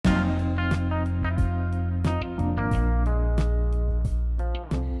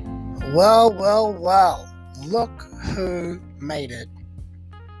Well, look who made it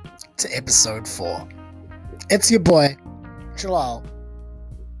to episode 4. It's your boy, Jalal,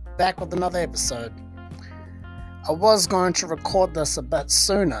 back with another episode. I was going to record this a bit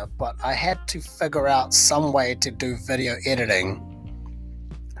sooner, but I had to figure out some way to do video editing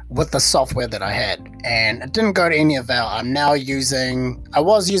with the software that I had, and it didn't go to any avail. I was using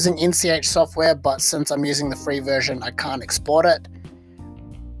NCH software, but since I'm using the free version, I can't export it.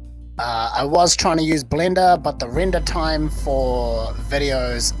 I was trying to use Blender, but the render time for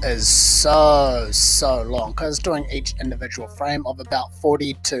videos is so long, because it's doing each individual frame of about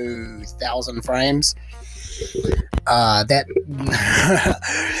 40 to 1,000 frames. That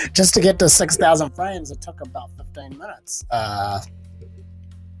just to get to 6,000 frames, it took about 15 minutes.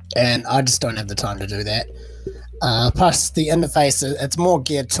 And I just don't have the time to do that. Plus, the interface, it's more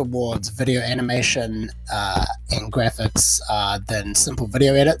geared towards video animation and graphics than simple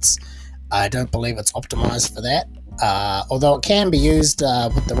video edits. I don't believe it's optimized for that, although it can be used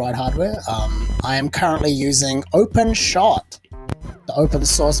with the right hardware. I am currently using OpenShot, the open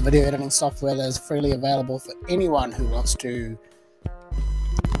source video editing software that is freely available for anyone who wants to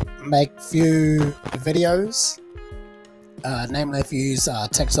make few videos. Namely, if you use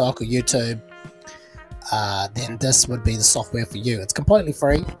TikTok or YouTube, then this would be the software for you. It's completely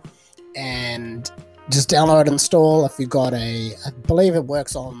free, and just download and install. If you've got I believe it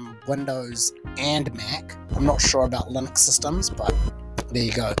works on Windows and Mac. I'm not sure about Linux systems, but there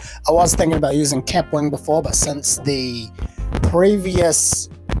you go. I was thinking about using Capwing before, but since the previous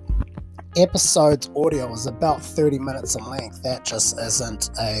episode's audio was about 30 minutes in length, that just isn't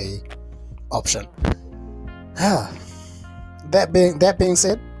a option. That being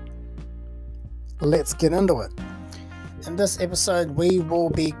said, let's get into it. In this episode, we will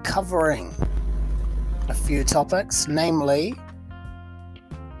be covering a few topics, namely,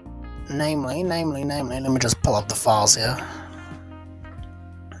 let me just pull up the files here.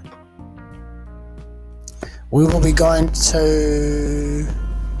 We will be going to...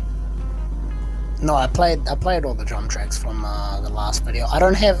 No, I played all the drum tracks from the last video. I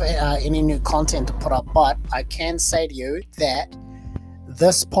don't have any new content to put up, but I can say to you that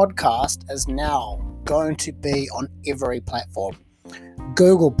this podcast is now going to be on every platform.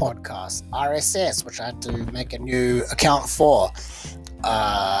 Google Podcasts, RSS, which I had to make a new account for,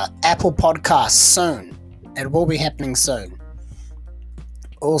 Apple Podcasts soon. It will be happening soon.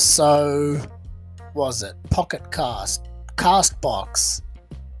 Also, Pocket Cast, Castbox,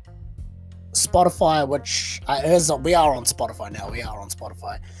 Spotify, we are on Spotify now.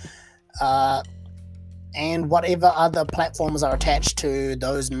 And whatever other platforms are attached to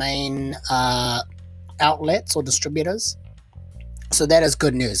those main outlets or distributors. So that is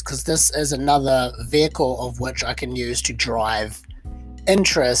good news, because this is another vehicle of which I can use to drive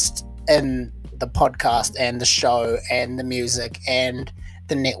interest in the podcast and the show and the music and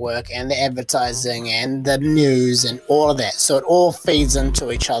the network and the advertising and the news and all of that. So it all feeds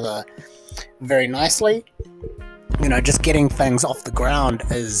into each other very nicely. Just getting things off the ground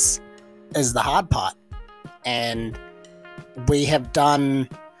is the hard part, and we have done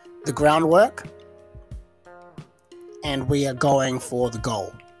the groundwork, and we are going for the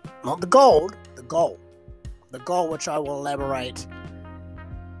goal. Not the gold, the goal, which I will elaborate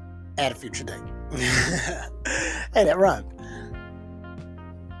at a future date. Hey, that rhymed.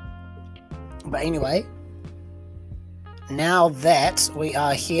 But anyway, now that we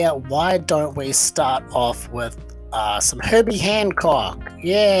are here, why don't we start off with some Herbie Hancock?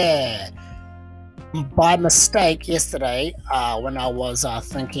 Yeah. By mistake yesterday, when I was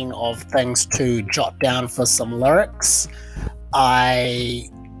thinking of things to jot down for some lyrics, the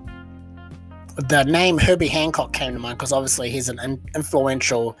name Herbie Hancock came to mind, because obviously he's an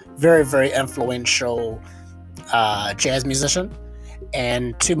influential, very, very influential jazz musician.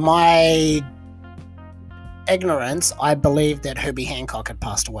 And to my ignorance, I believe that Herbie Hancock had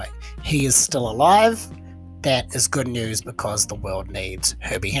passed away. He is still alive. That is good news, because the world needs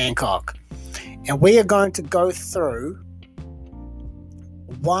Herbie Hancock. And we are going to go through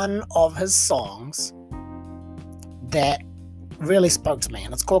one of his songs that really spoke to me,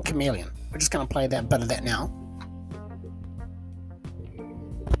 and it's called Chameleon. We're just going to play that bit of that now.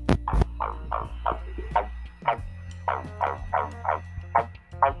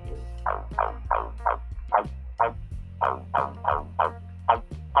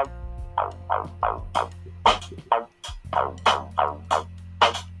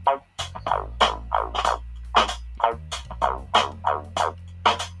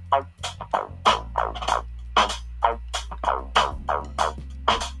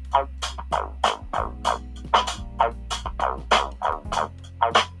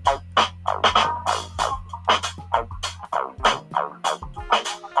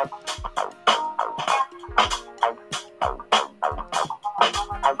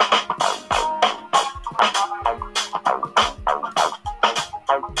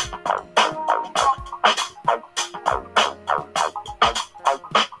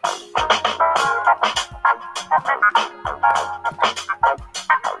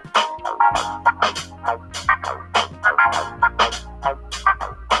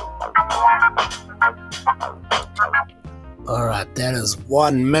 Alright, that is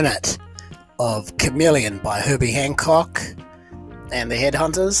 1 minute of Chameleon by Herbie Hancock and the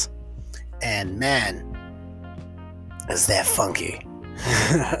Headhunters, and man, is that funky.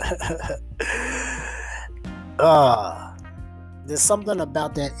 There's something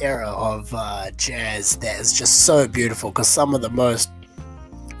about that era of jazz that is just so beautiful, because some of the most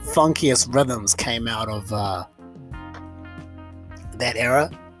funkiest rhythms came out of that era,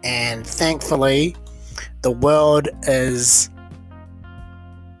 and thankfully the world is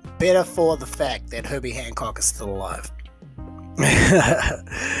better for the fact that Herbie Hancock is still alive.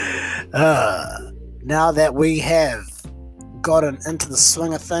 Now that we have gotten into the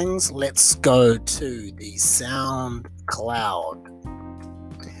swing of things, let's go to the SoundCloud.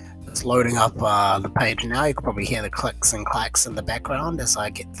 It's loading up the page now. You can probably hear the clicks and clacks in the background as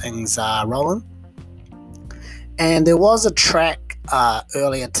I get things rolling. And there was a track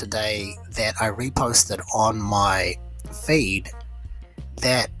earlier today that I reposted on my feed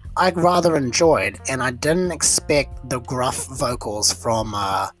that I rather enjoyed, and I didn't expect the gruff vocals from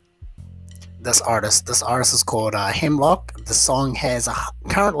this artist. This artist is called Hemlock. The song has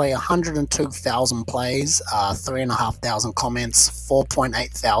currently 102,000 plays, 3,500 comments,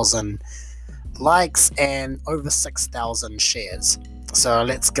 4,800 likes, and over 6,000 shares. So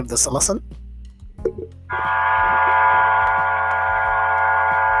let's give this a listen.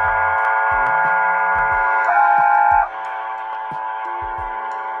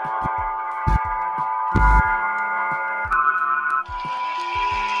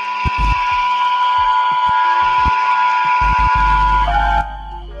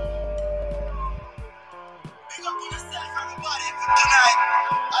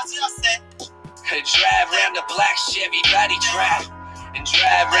 Drive round the black Chevy body trap, and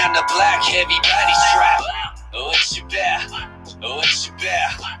drive round the black heavy body strap. Oh, what you bear? Oh, what you bear?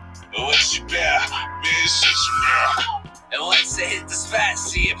 Oh, what you bear? Man, shit you bear. And once I hit the spot,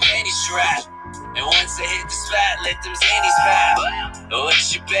 see a penny strap. And once I hit the spot, let them zannies pop. Oh,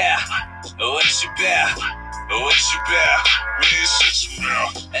 what you bear? Oh, what you bear? Oh, what you bear? Man, shit you bear.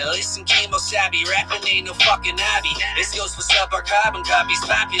 And listen, chemo savvy, rapping ain't no fucking hobby. This goes for sub-bar carbon copies,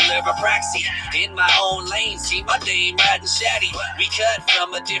 popular by proxy. In my own lane, see my dame riding shaddy. We cut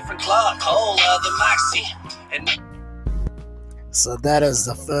from a different cloth, whole other moxie. And so that is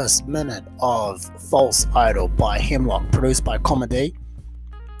the first minute of False Idol by Hemlock, produced by Comedy.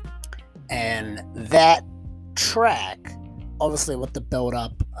 And that track, obviously with the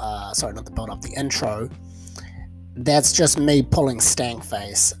build-up, the intro, that's just me pulling stank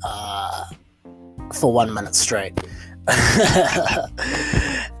face for 1 minute straight.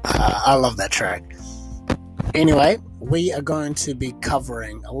 I love that track. Anyway, we are going to be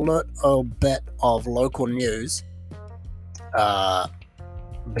covering a little bit of local news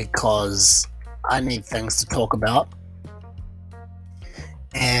because I need things to talk about.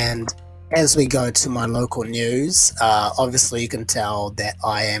 And as we go to my local news, obviously you can tell that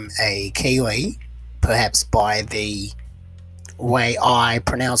I am a Kiwi, perhaps by the way I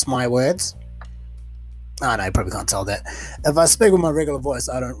pronounce my words. Oh no, you probably can't tell that. If I speak with my regular voice,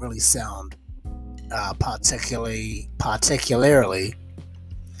 I don't really sound particularly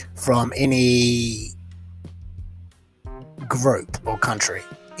from any group or country.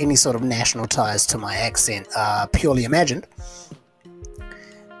 Any sort of national ties to my accent are purely imagined.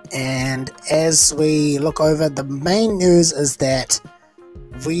 And as we look over, the main news is that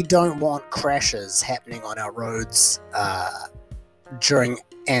we don't want crashes happening on our roads during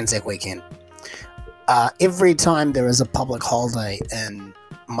Anzac weekend. Every time there is a public holiday in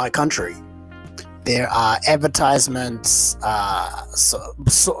my country, there are advertisements, not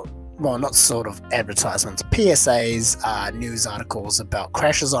sort of advertisements, PSAs, news articles about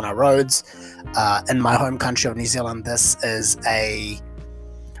crashes on our roads. In my home country of New Zealand, this is a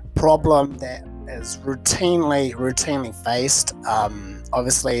problem that is routinely faced.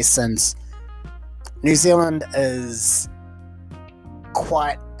 Obviously, since New Zealand is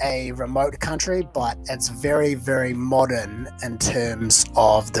quite a remote country, but it's very, very modern in terms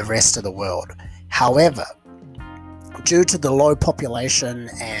of the rest of the world. However, due to the low population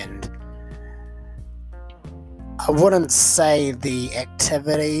and I wouldn't say the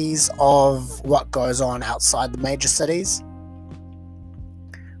activities of what goes on outside the major cities,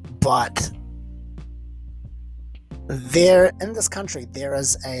 but in this country there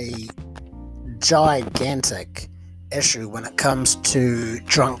is a gigantic issue when it comes to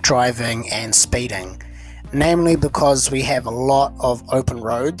drunk driving and speeding, namely because we have a lot of open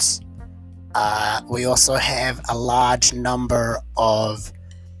roads. We also have a large number of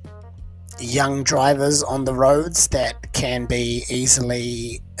young drivers on the roads that can be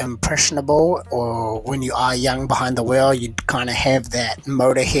easily impressionable, or when you are young behind the wheel, you kind of have that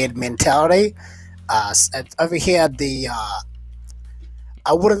motorhead mentality. Over here,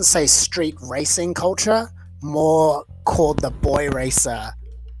 I wouldn't say street racing culture, more called the boy racer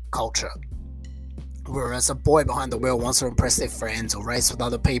culture. Whereas a boy behind the wheel wants to impress their friends or race with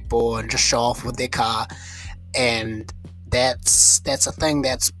other people and just show off with their car, and that's a thing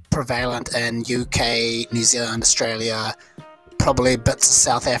that's prevalent in UK, New Zealand, Australia, probably bits of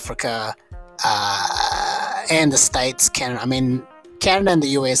South Africa, and the States. Canada and the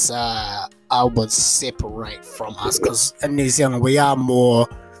US I would separate from us, because in New Zealand we are more,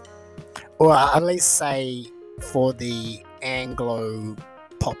 or at least say for the Anglo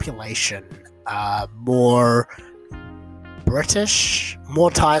population, more British,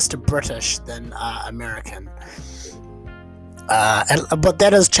 more ties to British than American. But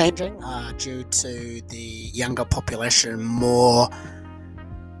that is changing due to the younger population more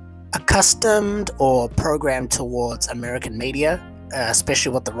accustomed or programmed towards American media,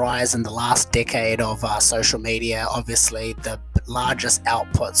 especially with the rise in the last decade of social media. Obviously, the largest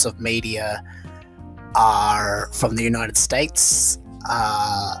outputs of media are from the United States.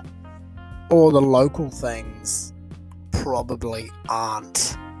 All the local things probably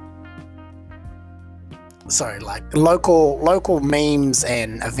aren't. Like local memes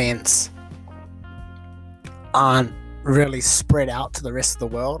and events aren't really spread out to the rest of the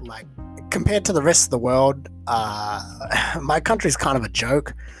world. Like, compared to the rest of the world, my country's kind of a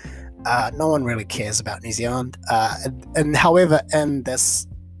joke. No one really cares about New Zealand. And however, in this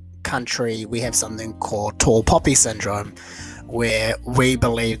country, we have something called tall poppy syndrome, where we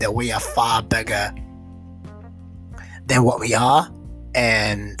believe that we are far bigger than what we are,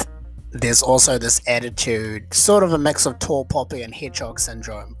 and there's also this attitude, sort of a mix of tall poppy and hedgehog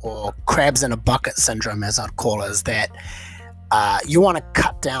syndrome, or crabs in a bucket syndrome, as I'd call it, is that you want to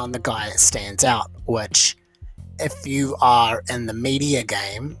cut down the guy that stands out, which, if you are in the media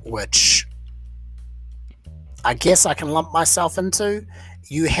game, which I guess I can lump myself into,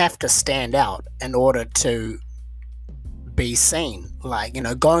 you have to stand out in order to be seen. Like,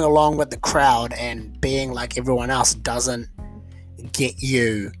 going along with the crowd and being like everyone else doesn't get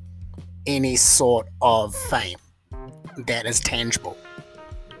you any sort of fame that is tangible.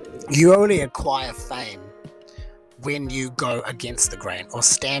 You only acquire fame when you go against the grain or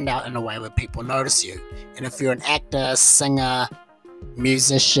stand out in a way where people notice you. And if you're an actor, singer,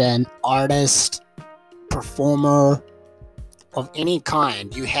 musician, artist, performer of any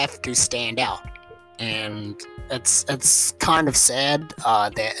kind, you have to stand out. And it's kind of sad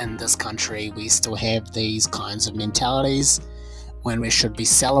that in this country we still have these kinds of mentalities, when we should be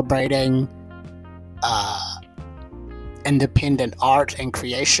celebrating independent art and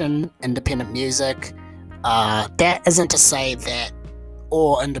creation, independent music. That isn't to say that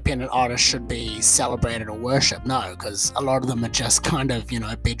all independent artists should be celebrated or worshipped. No, because a lot of them are just kind of,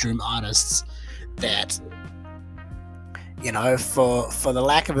 bedroom artists that, for the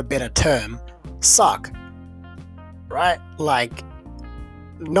lack of a better term, suck. Right? Like,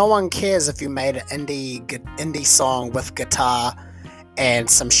 no one cares if you made an indie song with guitar and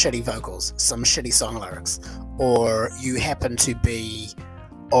some shitty vocals, some shitty song lyrics, or you happen to be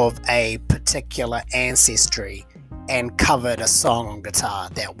of a particular ancestry and covered a song on guitar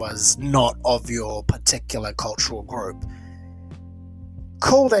that was not of your particular cultural group.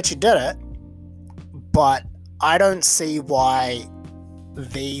 Cool that you did it, but I don't see why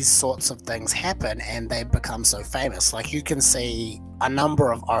these sorts of things happen and they become so famous. Like, you can see a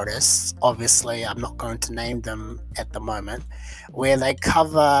number of artists, obviously I'm not going to name them at the moment, where they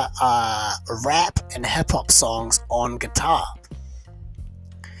cover rap and hip-hop songs on guitar.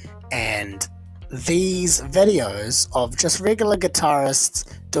 And these videos of just regular guitarists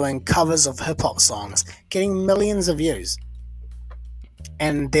doing covers of hip-hop songs getting millions of views.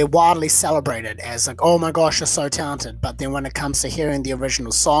 And they're widely celebrated as like, oh my gosh, you're so talented. But then when it comes to hearing the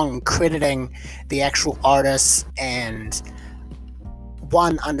original song and crediting the actual artists, and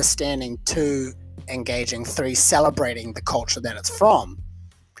 1, understanding, 2, engaging, 3, celebrating the culture that it's from,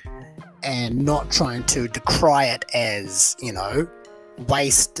 and not trying to decry it as,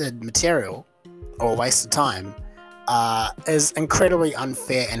 wasted material or wasted time, is incredibly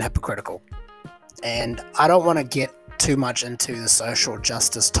unfair and hypocritical. And I don't want to get too much into the social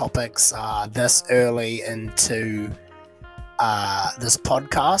justice topics this early into this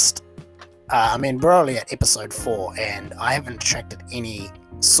podcast. We're only at episode 4 and I haven't attracted any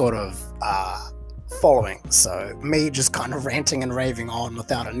sort of following, so me just kind of ranting and raving on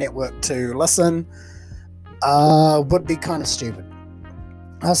without a network to listen would be kind of stupid.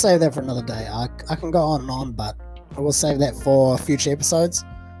 I'll save that for another day. I can go on and on, but I will save that for future episodes.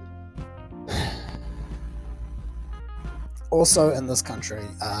 Also in this country,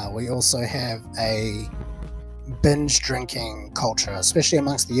 we also have a binge drinking culture, especially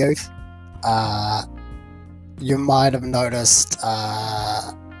amongst the youth. You might have noticed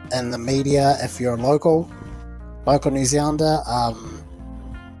in the media, if you're a local New Zealander,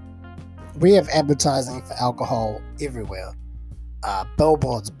 we have advertising for alcohol everywhere.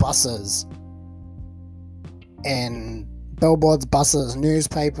 Billboards, buses,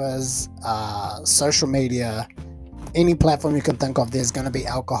 newspapers, social media, any platform you can think of, there's going to be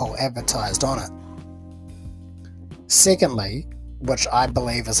alcohol advertised on it. Secondly, which I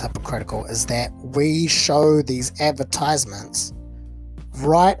believe is hypocritical, is that we show these advertisements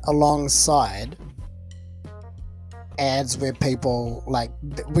right alongside ads where people, like,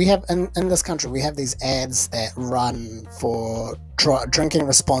 we have in this country, we have these ads that run for drinking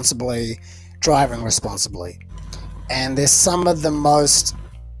responsibly, driving responsibly, and there's some of the most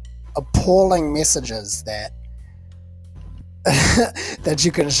appalling messages that that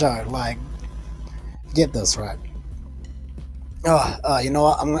you can show. Like, get this right. You know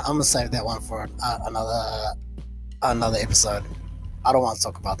what? I'm gonna save that one for another episode. I don't want to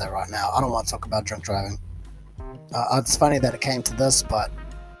talk about that right now. I don't want to talk about drunk driving. It's funny that it came to this, but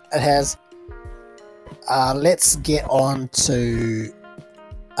it has. Let's get on to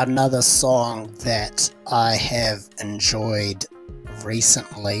another song that I have enjoyed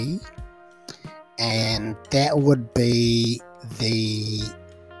recently, and that would be the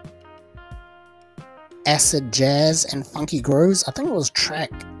acid jazz and funky grooves. I think it was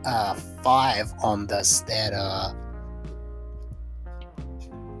track 5 on this that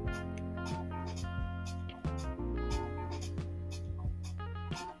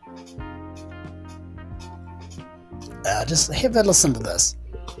just have a listen to this.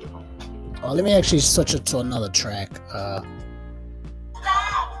 Oh, let me actually switch it to another track. No,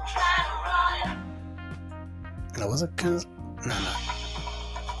 was it? No.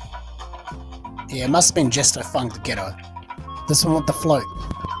 Yeah, it must have been Gesto Funk, the Ghetto. This one with the float.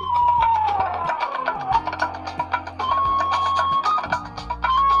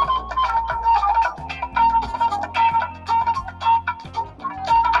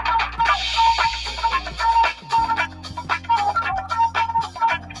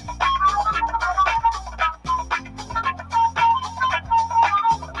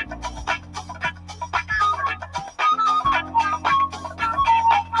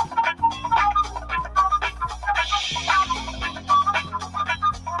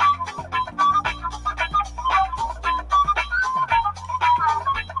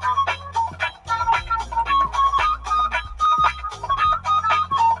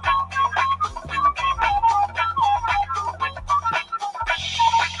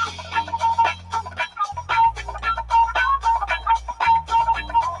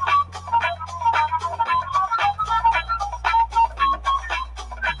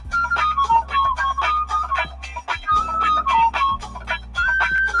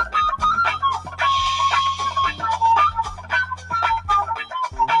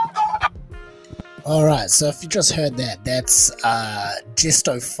 Alright, so if you just heard that, that's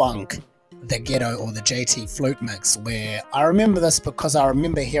Gesto Funk, the Ghetto, or the JT flute mix, where I remember this because I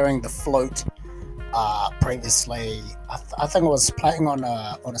remember hearing the flute previously. I think it was playing on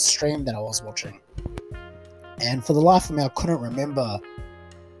a stream that I was watching, and for the life of me I couldn't remember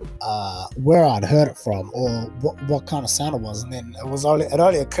where I'd heard it from or what kind of sound it was. And then it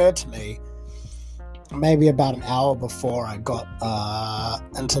only occurred to me maybe about an hour before I got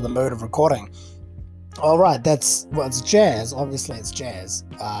into the mood of recording. Alright, it's jazz. Obviously it's jazz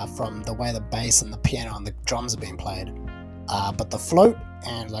from the way the bass and the piano and the drums are being played, but the flute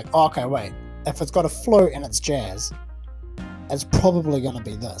and okay, wait, if it's got a flute and it's jazz, it's probably going to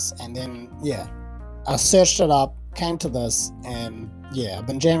be this. And then I searched it up, came to this, and I've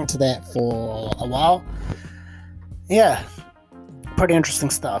been jamming to that for a while. Pretty interesting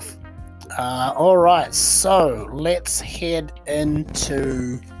stuff. Alright, so let's head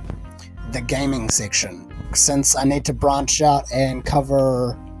into the gaming section, since I need to branch out and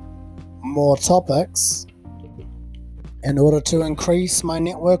cover more topics in order to increase my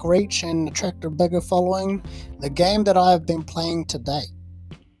network reach and attract a bigger following. The game that I have been playing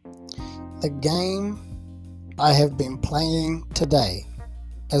today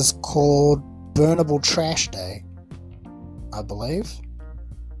is called Burnable Trash Day, I believe.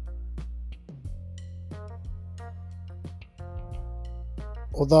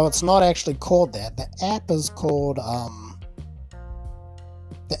 Although it's not actually called that. The app is called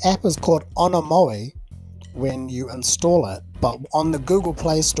Onomoe, when you install it, but on the Google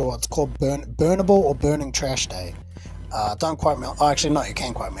Play Store it's called Burnable or Burning Trash Day. Don't quote me on... Oh, actually, no, you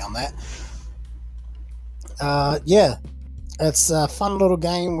can quote me on that. Yeah, it's a fun little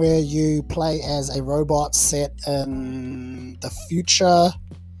game where you play as a robot set in the future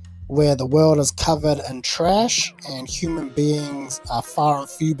where the world is covered in trash and human beings are far and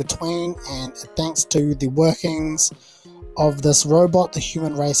few between, and thanks to the workings of this robot, the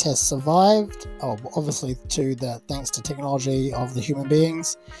human race has survived. Obviously thanks to technology of the human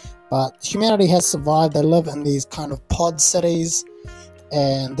beings, but humanity has survived. They live in these kind of pod cities,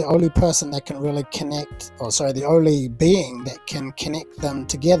 and the only person that can really the only being that can connect them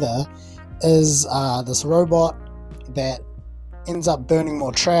together is this robot that ends up burning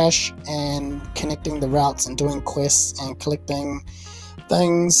more trash and connecting the routes and doing quests and collecting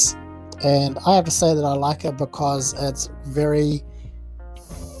things. And I have to say that I like it because it's very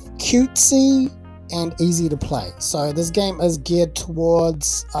cutesy and easy to play. So this game is geared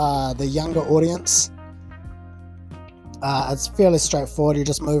towards the younger audience. It's fairly straightforward. You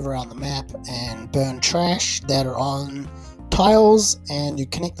just move around the map and burn trash that are on tiles, and you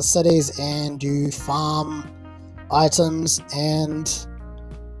connect the cities and you farm items and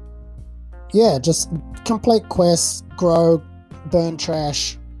just complete quests, grow, burn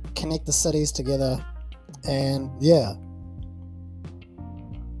trash, connect the cities together, and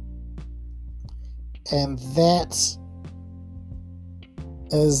that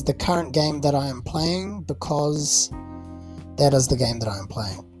is the current game that I am playing, because that is the game that I am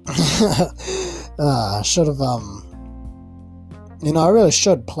playing. I should have I really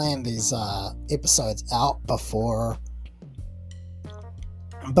should plan these episodes out before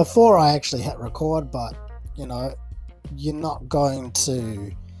I actually hit record, but you're not going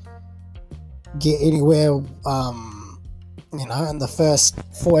to get anywhere in the first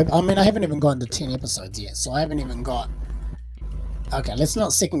 4 I haven't even gone to 10 episodes yet, so I haven't even got... Okay, let's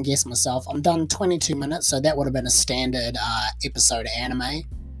not second guess myself. I'm done 22 minutes, so that would have been a standard episode of anime.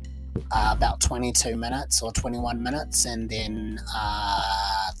 About 22 minutes or 21 minutes, and then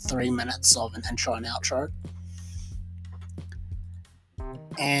 3 minutes of an intro and outro.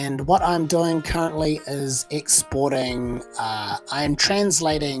 And what I'm doing currently is exporting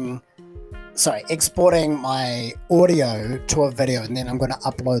my audio to a video, and then I'm going to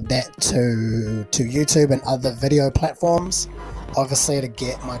upload that to YouTube and other video platforms, obviously to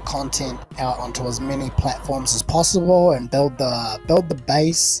get my content out onto as many platforms as possible and build the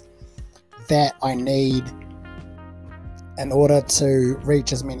base that I need in order to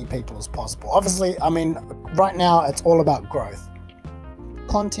reach as many people as possible. Obviously, right now it's all about growth,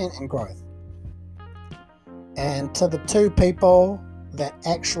 content and growth. And to the 2 people that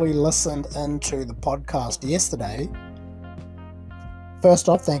actually listened into the podcast yesterday, first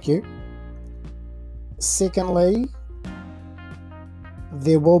off, thank you. Secondly,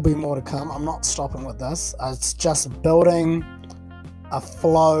 there will be more to come. I'm not stopping with this. It's just building a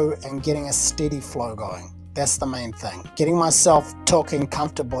flow and getting a steady flow going. That's the main thing. Getting myself talking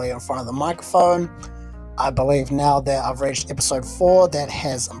comfortably in front of the microphone. I believe now that I've reached episode 4, that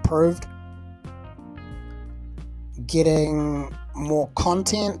has improved. Getting more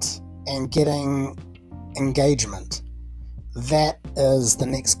content and getting engagement. That is the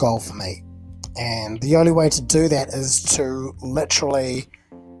next goal for me. And the only way to do that is to literally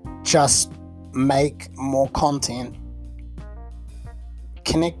just make more content,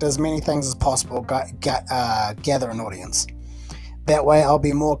 connect as many things as possible, gather an audience. That way I'll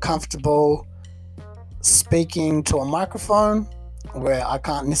be more comfortable speaking to a microphone where I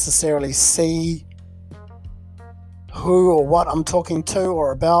can't necessarily see who or what I'm talking to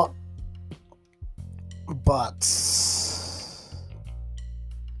or about. But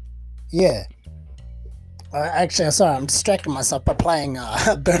actually, sorry, I'm distracting myself by playing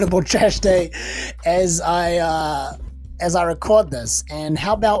Burnable Trash Day as I record this. And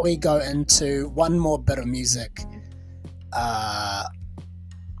how about we go into one more bit of music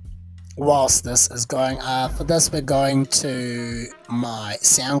whilst this is going. For this, we're going to my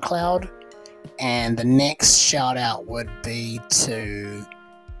SoundCloud, and the next shout out would be to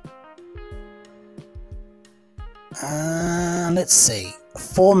let's see,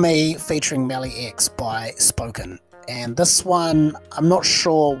 For Me featuring Melly X by Spoken. And this one, I'm not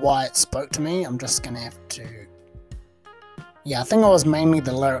sure why it spoke to me. I'm just gonna have to... I think it was mainly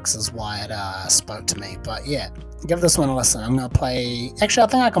the lyrics is why it spoke to me. But give this one a listen. I'm gonna play... Actually, I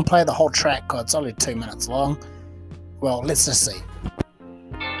think I can play the whole track because it's only 2 minutes long. Well, let's just see.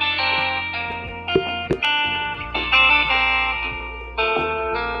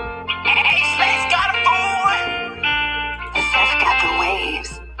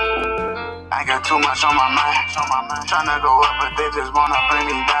 I got too much on my mind. Tryna go up, but they just wanna bring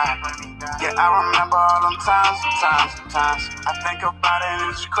me down. Yeah, I remember all them times. I think about it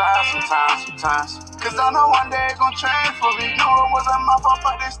and just cry sometimes. Cause I know one day it's gon' change for me. Knew it wasn't my fault,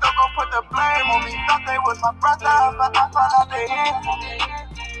 but they still gon' put the blame on me. Thought they was my brother, but I found out they ain't for me.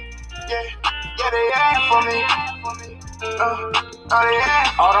 Yeah, they ain't for me.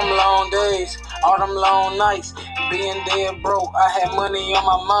 All them long days, all them long nights, being dead broke, I had money on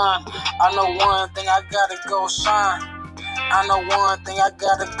my mind. I know one thing, I gotta go shine. I know one thing, I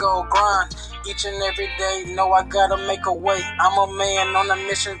gotta go grind. Each and every day, know I gotta make a way. I'm a man on a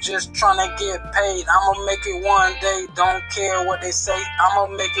mission, just tryna get paid. I'ma make it one day, don't care what they say. I'ma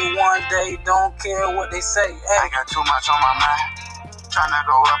make it one day, don't care what they say. Hey. I got too much on my mind. Tryna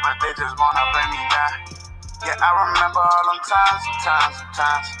go up, but they just wanna bring me down. Yeah, I remember all them times.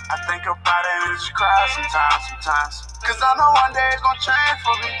 I think about it and just cry sometimes. Cause I know one day it's gon' change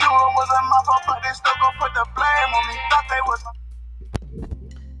for me. Knew it wasn't my fault, but they still gon' put the blame on me. Thought they was.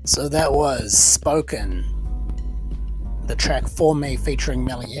 So that was Spoken, the track For Me featuring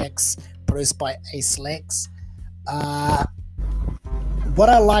Melly X, produced by Ace Lex. What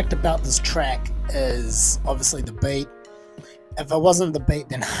I liked about this track is obviously the beat. If it wasn't the beat,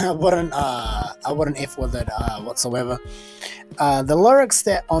 then I wouldn't F with it whatsoever. The lyrics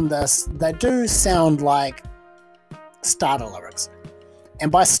that on this, they do sound like starter lyrics.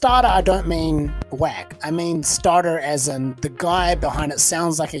 And by starter, I don't mean whack. I mean starter as in the guy behind it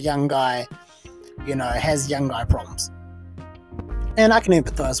sounds like a young guy, has young guy problems. And I can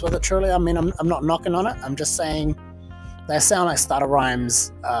empathize with it, truly. I mean, I'm not knocking on it. I'm just saying they sound like starter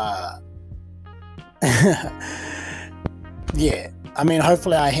rhymes. Yeah, I mean,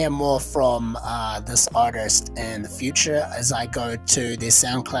 hopefully I hear more from this artist in the future. As I go to their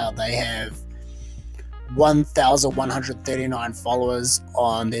SoundCloud, they have 1,139 followers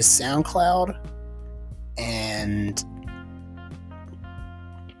on their SoundCloud. And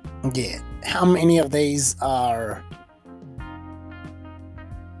yeah, how many of these are...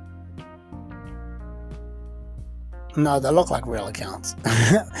 No, they look like real accounts,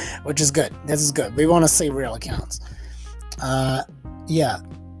 which is good. This is good. We want to see real accounts. Yeah,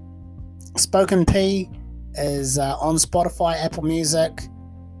 Spoken P is on Spotify, Apple Music,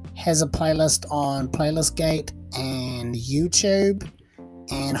 has a playlist on PlaylistGate and YouTube,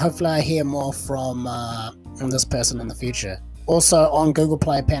 and hopefully I hear more from this person in the future. Also on Google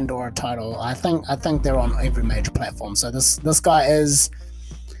Play, Pandora, Tidal. I think they're on every major platform. So this guy is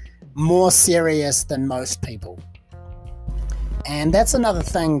more serious than most people. And that's another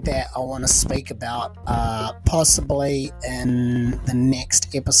thing that I want to speak about, possibly in the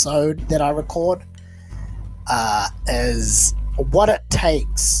next episode that I record, is what it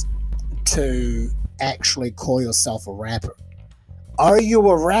takes to actually call yourself a rapper. Are you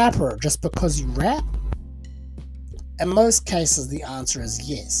a rapper just because you rap? In most cases, the answer is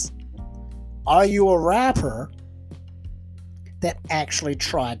yes. Are you a rapper that actually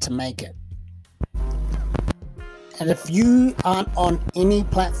tried to make it? And if you aren't on any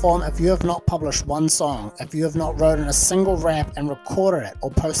platform, if you have not published one song, if you have not written a single rap and recorded it or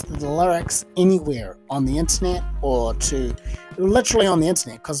posted the lyrics anywhere on the internet, or to literally on the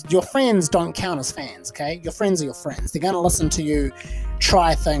internet, because your friends don't count as fans, okay? Your friends are your friends. They're going to listen to you,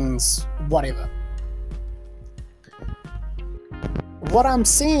 try things, whatever. What I'm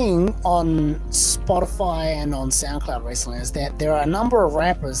seeing on Spotify and on SoundCloud recently is that there are a number of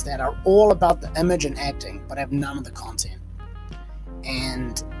rappers that are all about the image and acting, but have none of the content.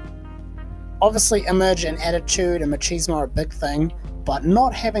 And obviously image and attitude and machismo are a big thing, but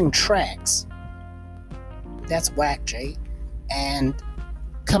not having tracks, that's whack, G. And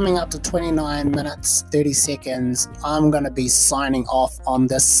coming up to 29 minutes, 30 seconds, I'm going to be signing off on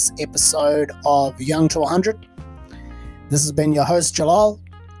this episode of Young to 100. This has been your host, Jalal.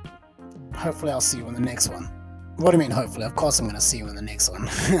 Hopefully I'll see you in the next one. What do you mean, hopefully? Of course I'm going to see you in the next one.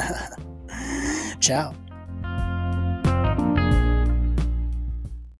 Ciao.